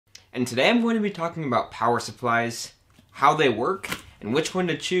and today I'm going to be talking about power supplies, how they work, and which one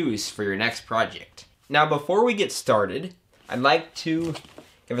to choose for your next project. Now before we get started, I'd like to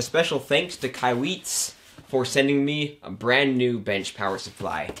give a special thanks to Kaiweets for sending me a brand new bench power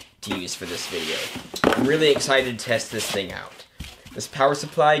supply to use for this video. I'm really excited to test this thing out. This power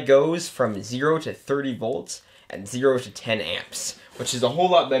supply goes from 0 to 30 volts and 0 to 10 amps, which is a whole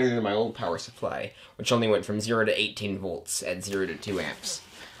lot better than my old power supply, which only went from 0 to 18 volts at 0 to 2 amps.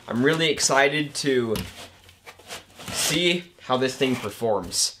 I'm really excited to see how this thing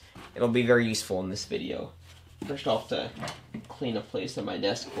performs. It'll be very useful in this video. First I'll have to clean a place on my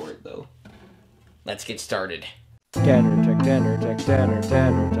desk for it though. Let's get started. Tanner, Tanner.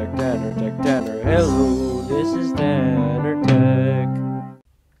 Hello, this is Tanner Tech.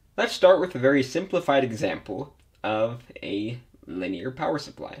 Let's start with a very simplified example of a linear power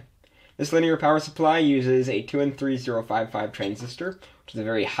supply. This linear power supply uses a 2N3055 transistor, which is a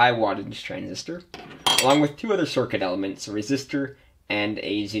very high wattage transistor, along with two other circuit elements, a resistor and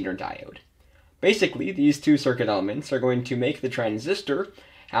a Zener diode. Basically, these two circuit elements are going to make the transistor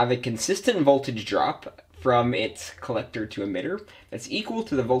have a consistent voltage drop from its collector to emitter that's equal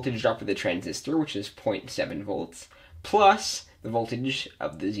to the voltage drop of the transistor, which is 0.7 volts, plus the voltage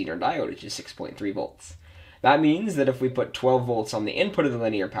of the Zener diode, which is 6.3 volts. That means that if we put 12 volts on the input of the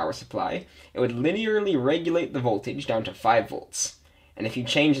linear power supply, it would linearly regulate the voltage down to 5 volts. And if you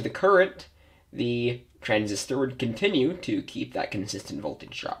change the current, the transistor would continue to keep that consistent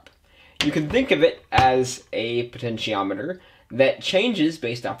voltage drop. You can think of it as a potentiometer that changes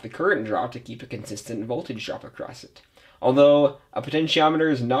based off the current drop to keep a consistent voltage drop across it. Although a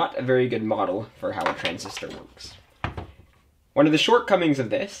potentiometer is not a very good model for how a transistor works. One of the shortcomings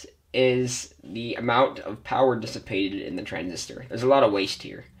of this is the amount of power dissipated in the transistor. There's a lot of waste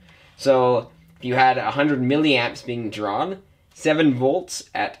here. So if you had 100 milliamps being drawn, 7 volts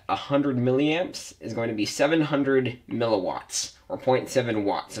at 100 milliamps is going to be 700 milliwatts, or 0.7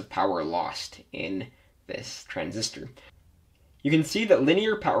 watts of power lost in this transistor. You can see that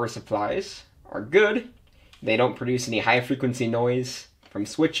linear power supplies are good. They don't produce any high frequency noise from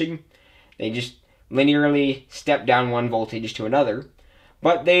switching. They just linearly step down one voltage to another.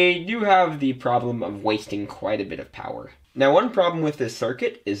 But they do have the problem of wasting quite a bit of power. Now, one problem with this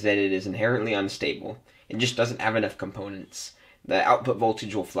circuit is that it is inherently unstable. It just doesn't have enough components. The output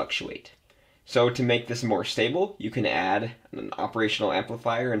voltage will fluctuate. So to make this more stable, you can add an operational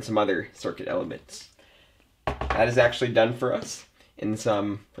amplifier and some other circuit elements. That is actually done for us in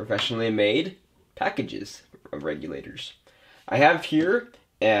some professionally made packages of regulators. I have here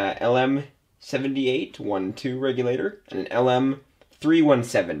a LM317 regulator and an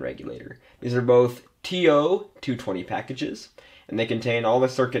LM317 regulator. These are both TO220 packages, and they contain all the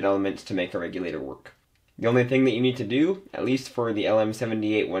circuit elements to make a regulator work. The only thing that you need to do, at least for the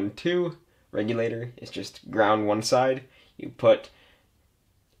LM7812 regulator, is just ground one side. You put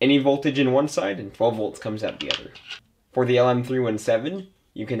any voltage in one side and 12 volts comes out the other. For the LM317,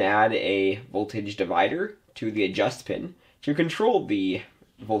 you can add a voltage divider to the adjust pin to control the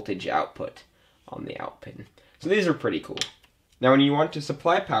voltage output on the out pin. So these are pretty cool. Now when you want to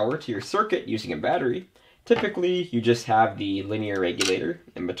supply power to your circuit using a battery, typically you just have the linear regulator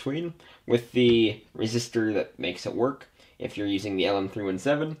in between with the resistor that makes it work if you're using the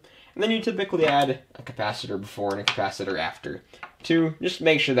LM317, and then you typically add a capacitor before and a capacitor after to just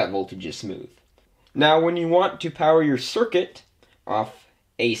make sure that voltage is smooth. Now when you want to power your circuit off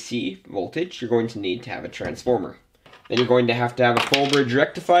AC voltage, you're going to need to have a transformer. Then you're going to have a full bridge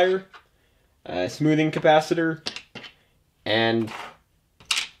rectifier, a smoothing capacitor, and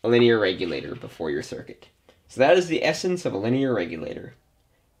a linear regulator before your circuit. So that is the essence of a linear regulator.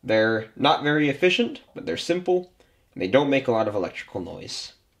 They're not very efficient, but they're simple, and they don't make a lot of electrical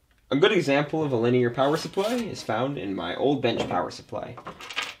noise. A good example of a linear power supply is found in my old bench power supply.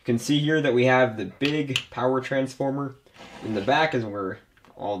 You can see here that we have the big power transformer. In the back is where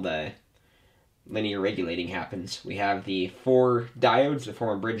all the linear regulating happens. We have the 4 diodes that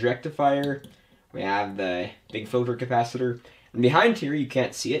form a bridge rectifier. We have the big filter capacitor. And behind here, you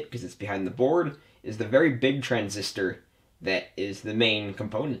can't see it because it's behind the board, is the very big transistor that is the main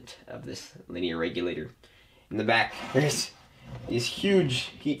component of this linear regulator. In the back, there's this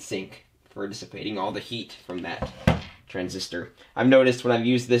huge heat sink for dissipating all the heat from that transistor. I've noticed when I've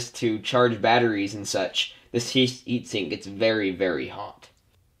used this to charge batteries and such, this heat sink gets very, very hot.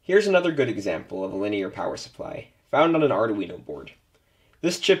 Here's another good example of a linear power supply, found on an Arduino board.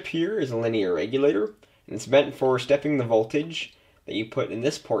 This chip here is a linear regulator, and it's meant for stepping the voltage that you put in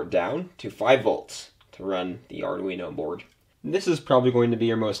this port down to 5 volts to run the Arduino board. This is probably going to be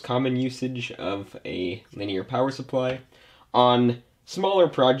your most common usage of a linear power supply. On smaller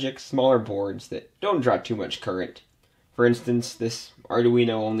projects, smaller boards that don't draw too much current. For instance, this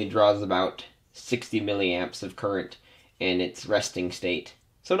Arduino only draws about 60 milliamps of current in its resting state,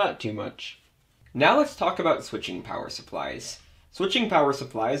 so not too much. Now let's talk about switching power supplies. Switching power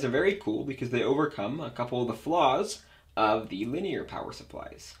supplies are very cool because they overcome a couple of the flaws of the linear power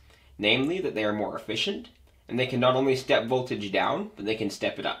supplies. Namely, that they are more efficient, and they can not only step voltage down, but they can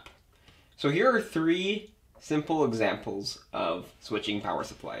step it up. So here are 3 simple examples of switching power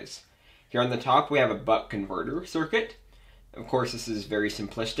supplies. Here on the top we have a buck converter circuit. Of course this is very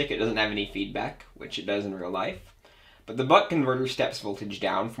simplistic, it doesn't have any feedback, which it does in real life. But the buck converter steps voltage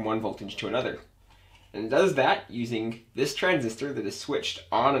down from one voltage to another. And it does that using this transistor that is switched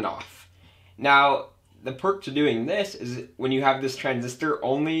on and off. Now, the perk to doing this is when you have this transistor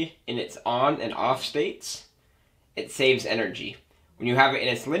only in its on and off states, it saves energy. When you have it in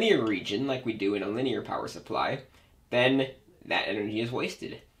its linear region, like we do in a linear power supply, then that energy is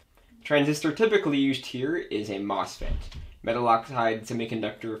wasted. The transistor typically used here is a MOSFET, metal oxide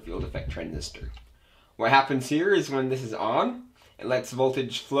semiconductor field effect transistor. What happens here is when this is on, it lets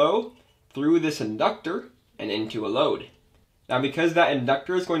voltage flow through this inductor and into a load. Now because that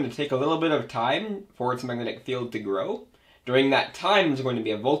inductor is going to take a little bit of time for its magnetic field to grow, during that time there's going to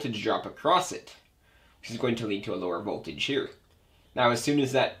be a voltage drop across it, which is going to lead to a lower voltage here. Now as soon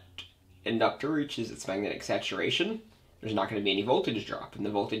as that inductor reaches its magnetic saturation, there's not going to be any voltage drop, and the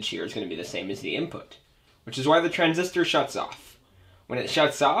voltage here is going to be the same as the input, which is why the transistor shuts off. When it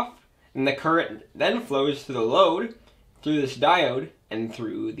shuts off, then the current then flows through the load, through this diode, and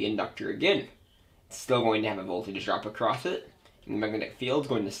through the inductor again. It's still going to have a voltage drop across it, and the magnetic field is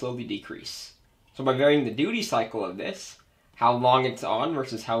going to slowly decrease. So by varying the duty cycle of this, how long it's on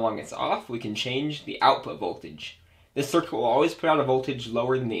versus how long it's off, we can change the output voltage. This circuit will always put out a voltage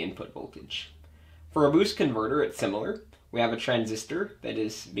lower than the input voltage. For a boost converter, it's similar. We have a transistor that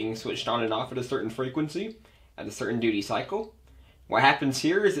is being switched on and off at a certain frequency, at a certain duty cycle. What happens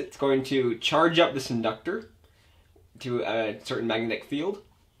here is it's going to charge up this inductor to a certain magnetic field,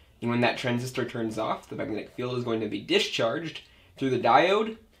 and when that transistor turns off, the magnetic field is going to be discharged through the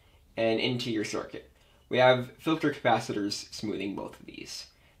diode and into your circuit. We have filter capacitors smoothing both of these.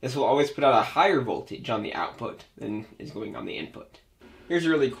 This will always put out a higher voltage on the output than is going on the input. Here's a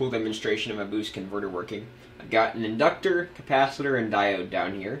really cool demonstration of a boost converter working. I've got an inductor, capacitor, and diode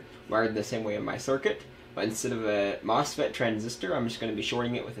down here, wired the same way in my circuit, but instead of a MOSFET transistor, I'm just going to be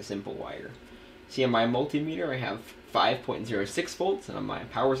shorting it with a simple wire. See, on my multimeter I have 5.06 volts, and on my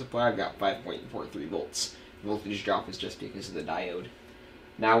power supply I've got 5.43 volts. The voltage drop is just because of the diode.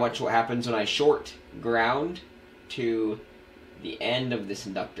 Now watch what happens when I short ground to the end of this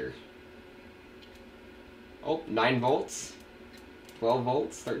inductor. Oh, 9 volts, 12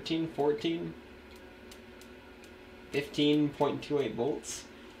 volts, 13, 14, 15.28 volts.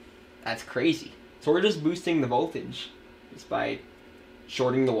 That's crazy. So we're just boosting the voltage just by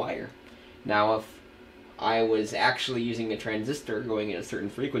shorting the wire. Now if I was actually using a transistor going at a certain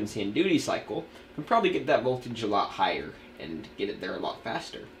frequency and duty cycle, I'd probably get that voltage a lot higher and get it there a lot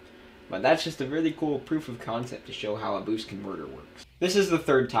faster. But that's just a really cool proof of concept to show how a boost converter works. This is the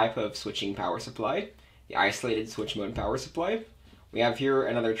third type of switching power supply, the isolated switch mode power supply. We have here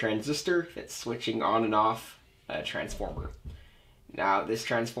another transistor that's switching on and off a transformer. Now this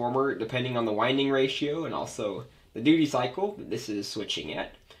transformer, depending on the winding ratio and also the duty cycle that this is switching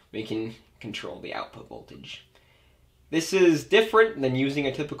at, we can control the output voltage. This is different than using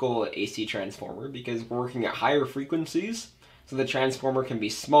a typical AC transformer because we're working at higher frequencies, so the transformer can be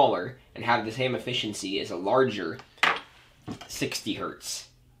smaller and have the same efficiency as a larger 60 Hz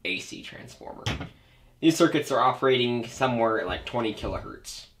AC transformer. These circuits are operating somewhere at like 20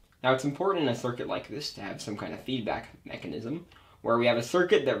 kilohertz. Now it's important in a circuit like this to have some kind of feedback mechanism where we have a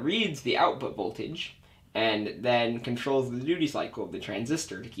circuit that reads the output voltage and then controls the duty cycle of the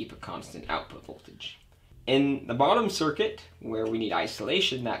transistor to keep a constant output voltage. In the bottom circuit, where we need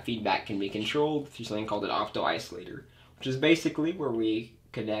isolation, that feedback can be controlled through something called an opto-isolator, which is basically where we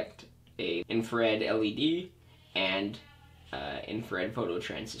connect a infrared LED and infrared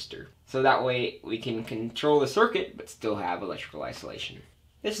phototransistor. So that way we can control the circuit but still have electrical isolation.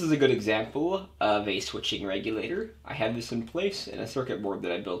 This is a good example of a switching regulator. I have this in place in a circuit board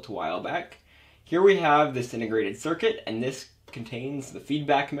that I built a while back. Here we have this integrated circuit, and this contains the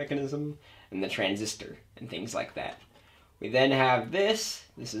feedback mechanism and the transistor and things like that. We then have this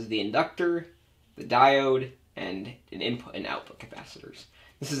is the inductor, the diode, and an input and output capacitors.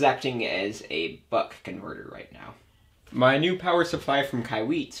 This is acting as a buck converter right now. My new power supply from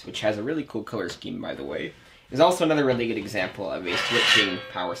Kaiweets, which has a really cool color scheme by the way, is also another really good example of a switching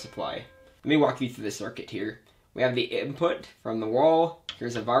power supply. Let me walk you through the circuit here. We have the input from the wall.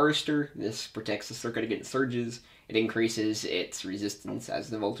 Here's a varistor. This protects the circuit against surges. It increases its resistance as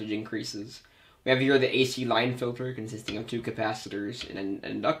the voltage increases. We have here the AC line filter consisting of 2 capacitors and an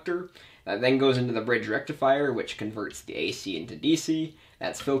inductor. That then goes into the bridge rectifier, which converts the AC into DC.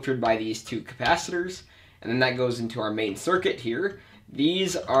 That's filtered by these 2 capacitors. And then that goes into our main circuit here.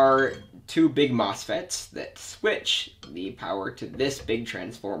 These are 2 big MOSFETs that switch the power to this big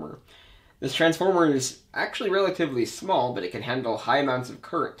transformer. This transformer is actually relatively small, but it can handle high amounts of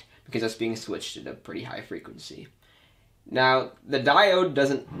current because it's being switched at a pretty high frequency. Now, the diode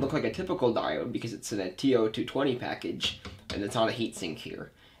doesn't look like a typical diode because it's in a TO220 package, and it's on a heatsink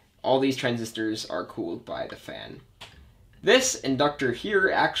here. All these transistors are cooled by the fan. This inductor here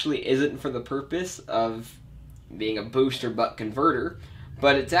actually isn't for the purpose of being a boost or buck converter,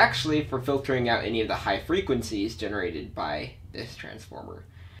 but it's actually for filtering out any of the high frequencies generated by this transformer.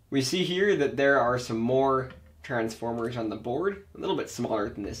 We see here that there are some more transformers on the board, a little bit smaller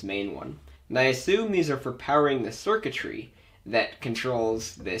than this main one. And I assume these are for powering the circuitry that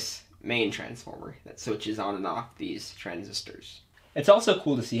controls this main transformer that switches on and off these transistors. It's also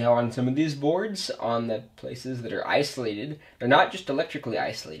cool to see how on some of these boards, on the places that are isolated, they're not just electrically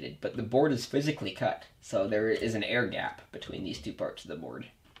isolated, but the board is physically cut, so there is an air gap between these 2 parts of the board.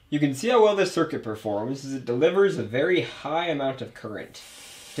 You can see how well this circuit performs as it delivers a very high amount of current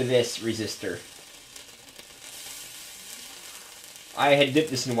to this resistor. I had dipped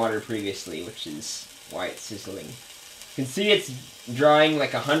this in water previously, which is why it's sizzling. You can see it's drawing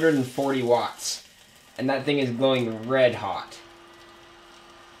like 140 watts, and that thing is glowing red hot.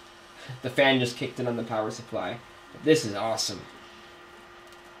 The fan just kicked in on the power supply. But this is awesome.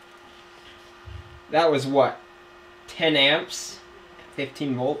 That was what? 10 amps?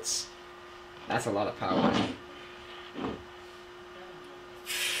 15 volts? That's a lot of power.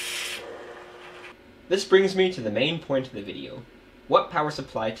 This brings me to the main point of the video. What power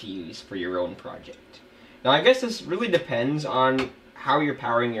supply to use for your own project. Now I guess this really depends on how you're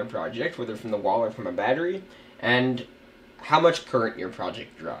powering your project, whether from the wall or from a battery, and how much current your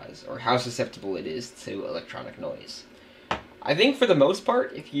project draws, or how susceptible it is to electronic noise. I think for the most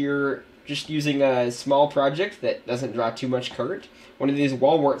part, if you're just using a small project that doesn't draw too much current, one of these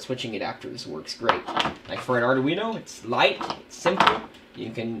wall wart switching adapters works great. Like for an Arduino, it's light, it's simple,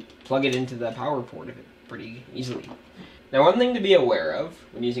 you can plug it into the power port of it pretty easily. Now one thing to be aware of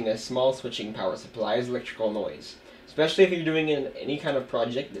when using a small switching power supply is electrical noise, especially if you're doing any kind of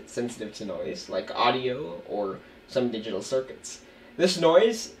project that's sensitive to noise, like audio or some digital circuits. This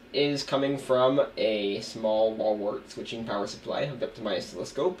noise is coming from a small wall wart switching power supply hooked up to my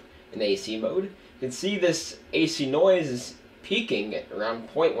oscilloscope in AC mode. You can see this AC noise is peaking at around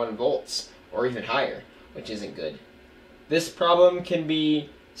 0.1 volts or even higher, which isn't good. This problem can be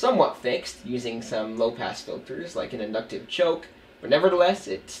somewhat fixed using some low-pass filters like an inductive choke, but nevertheless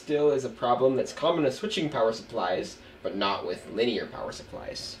it still is a problem that's common with switching power supplies, but not with linear power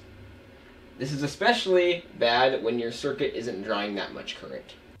supplies. This is especially bad when your circuit isn't drawing that much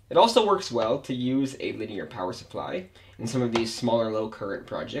current. It also works well to use a linear power supply in some of these smaller low current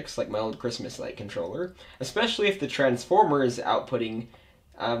projects like my old Christmas light controller, especially if the transformer is outputting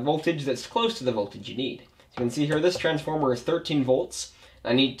voltage that's close to the voltage you need. So you can see here this transformer is 13 volts.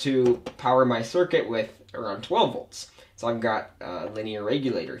 I need to power my circuit with around 12 volts. So I've got a linear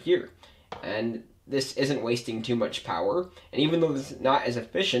regulator here. And this isn't wasting too much power. And even though this is not as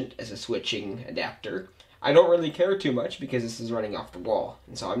efficient as a switching adapter, I don't really care too much because this is running off the wall.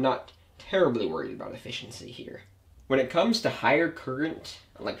 And so I'm not terribly worried about efficiency here. When it comes to higher current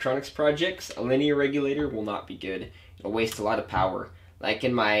electronics projects, a linear regulator will not be good. It'll waste a lot of power. Like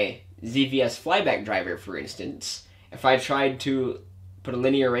in my ZVS flyback driver, for instance, if I tried to put a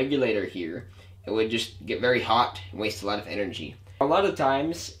linear regulator here, it would just get very hot and waste a lot of energy. A lot of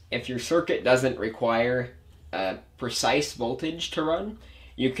times, if your circuit doesn't require a precise voltage to run,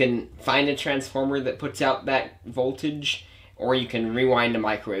 you can find a transformer that puts out that voltage, or you can rewind a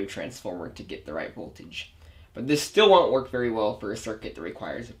microwave transformer to get the right voltage. But this still won't work very well for a circuit that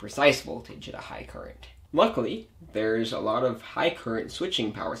requires a precise voltage at a high current. Luckily, there's a lot of high current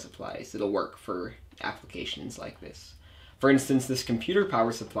switching power supplies that'll work for applications like this. For instance, this computer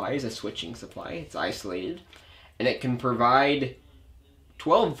power supply is a switching supply. It's isolated, and it can provide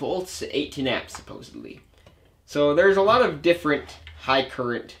 12 volts at 18 amps, supposedly. So there's a lot of different high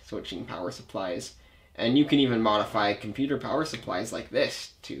current switching power supplies, and you can even modify computer power supplies like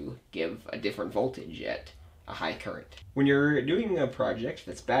this to give a different voltage at a high current. When you're doing a project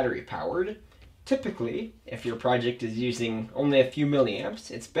that's battery powered, typically, if your project is using only a few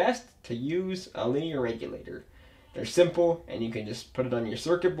milliamps, it's best to use a linear regulator. They're simple, and you can just put it on your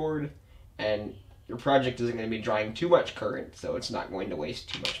circuit board, and your project isn't going to be drawing too much current, so it's not going to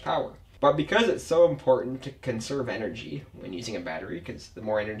waste too much power. But because it's so important to conserve energy when using a battery, because the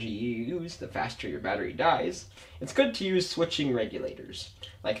more energy you use, the faster your battery dies, it's good to use switching regulators,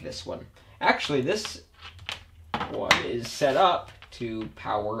 like this one. Actually, this one is set up to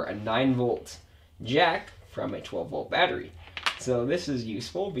power a 9-volt jack from a 12-volt battery. So this is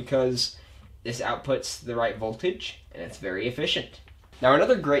useful because this outputs the right voltage, and it's very efficient. Now,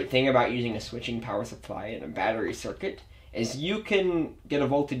 another great thing about using a switching power supply in a battery circuit is you can get a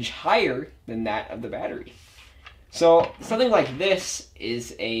voltage higher than that of the battery. So something like this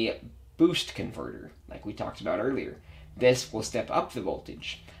is a boost converter, like we talked about earlier. This will step up the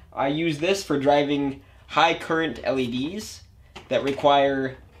voltage. I use this for driving high current LEDs that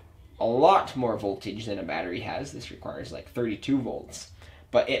require a lot more voltage than a battery has. This requires like 32 volts.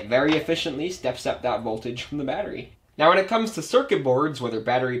 But it very efficiently steps up that voltage from the battery. Now, when it comes to circuit boards, whether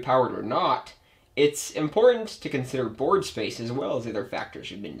battery powered or not, it's important to consider board space as well as other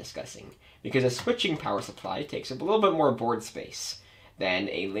factors we've been discussing, because a switching power supply takes up a little bit more board space than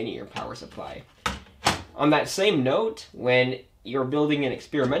a linear power supply. On that same note, when you're building an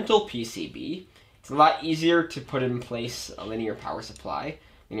experimental PCB, it's a lot easier to put in place a linear power supply.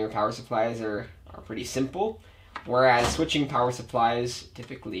 Linear power supplies are pretty simple, whereas switching power supplies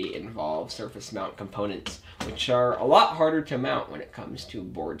typically involve surface mount components, which are a lot harder to mount when it comes to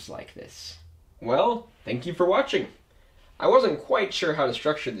boards like this. Well, thank you for watching. I wasn't quite sure how to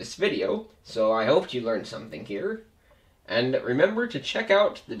structure this video, so I hoped you learned something here. And remember to check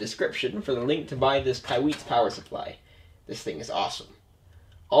out the description for the link to buy this Kaiweets Power Supply. This thing is awesome.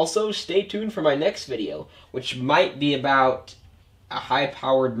 Also, stay tuned for my next video, which might be about a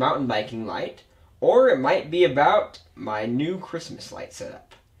high-powered mountain biking light, or it might be about my new Christmas light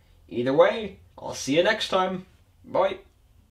setup. Either way, I'll see you next time. Bye.